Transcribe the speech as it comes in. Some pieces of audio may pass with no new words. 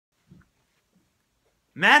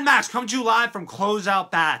Mad Max coming to you live from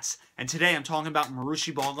Closeout Bats. And today I'm talking about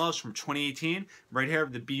Marucci ball gloves from 2018, right here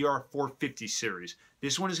of the BR450 series.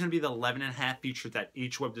 This one is going to be the 11.5 feature, that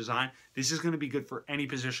H-web design. This is going to be good for any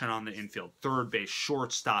position on the infield. Third base,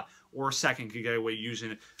 shortstop, or second could get away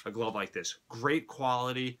using a glove like this. Great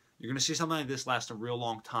quality. You're going to see something like this last a real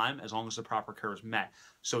long time as long as the proper care is met.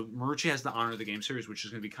 So Marucci has the Honor of the Game series, which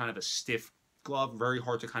is going to be kind of a stiff glove, very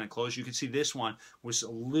hard to kind of close. You can see this one was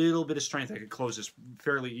a little bit of strength. I could close this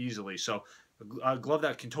fairly easily. So a glove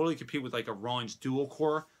that can totally compete with like a Rawlings dual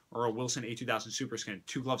core or a Wilson A2000 Super Skin.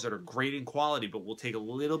 Two gloves that are great in quality, but will take a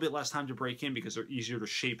little bit less time to break in because they're easier to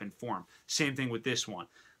shape and form. Same thing with this one.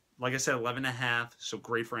 Like I said, 11.5, so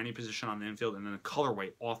great for any position on the infield. And then the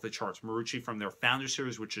colorway off the charts. Marucci from their Founder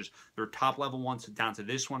Series, which is their top level one, down to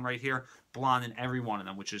this one right here. Blonde in every one of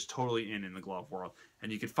them, which is totally in the glove world.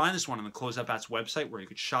 And you can find this one on the Closeout Bats website where you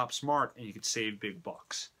could shop smart and you could save big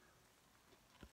bucks.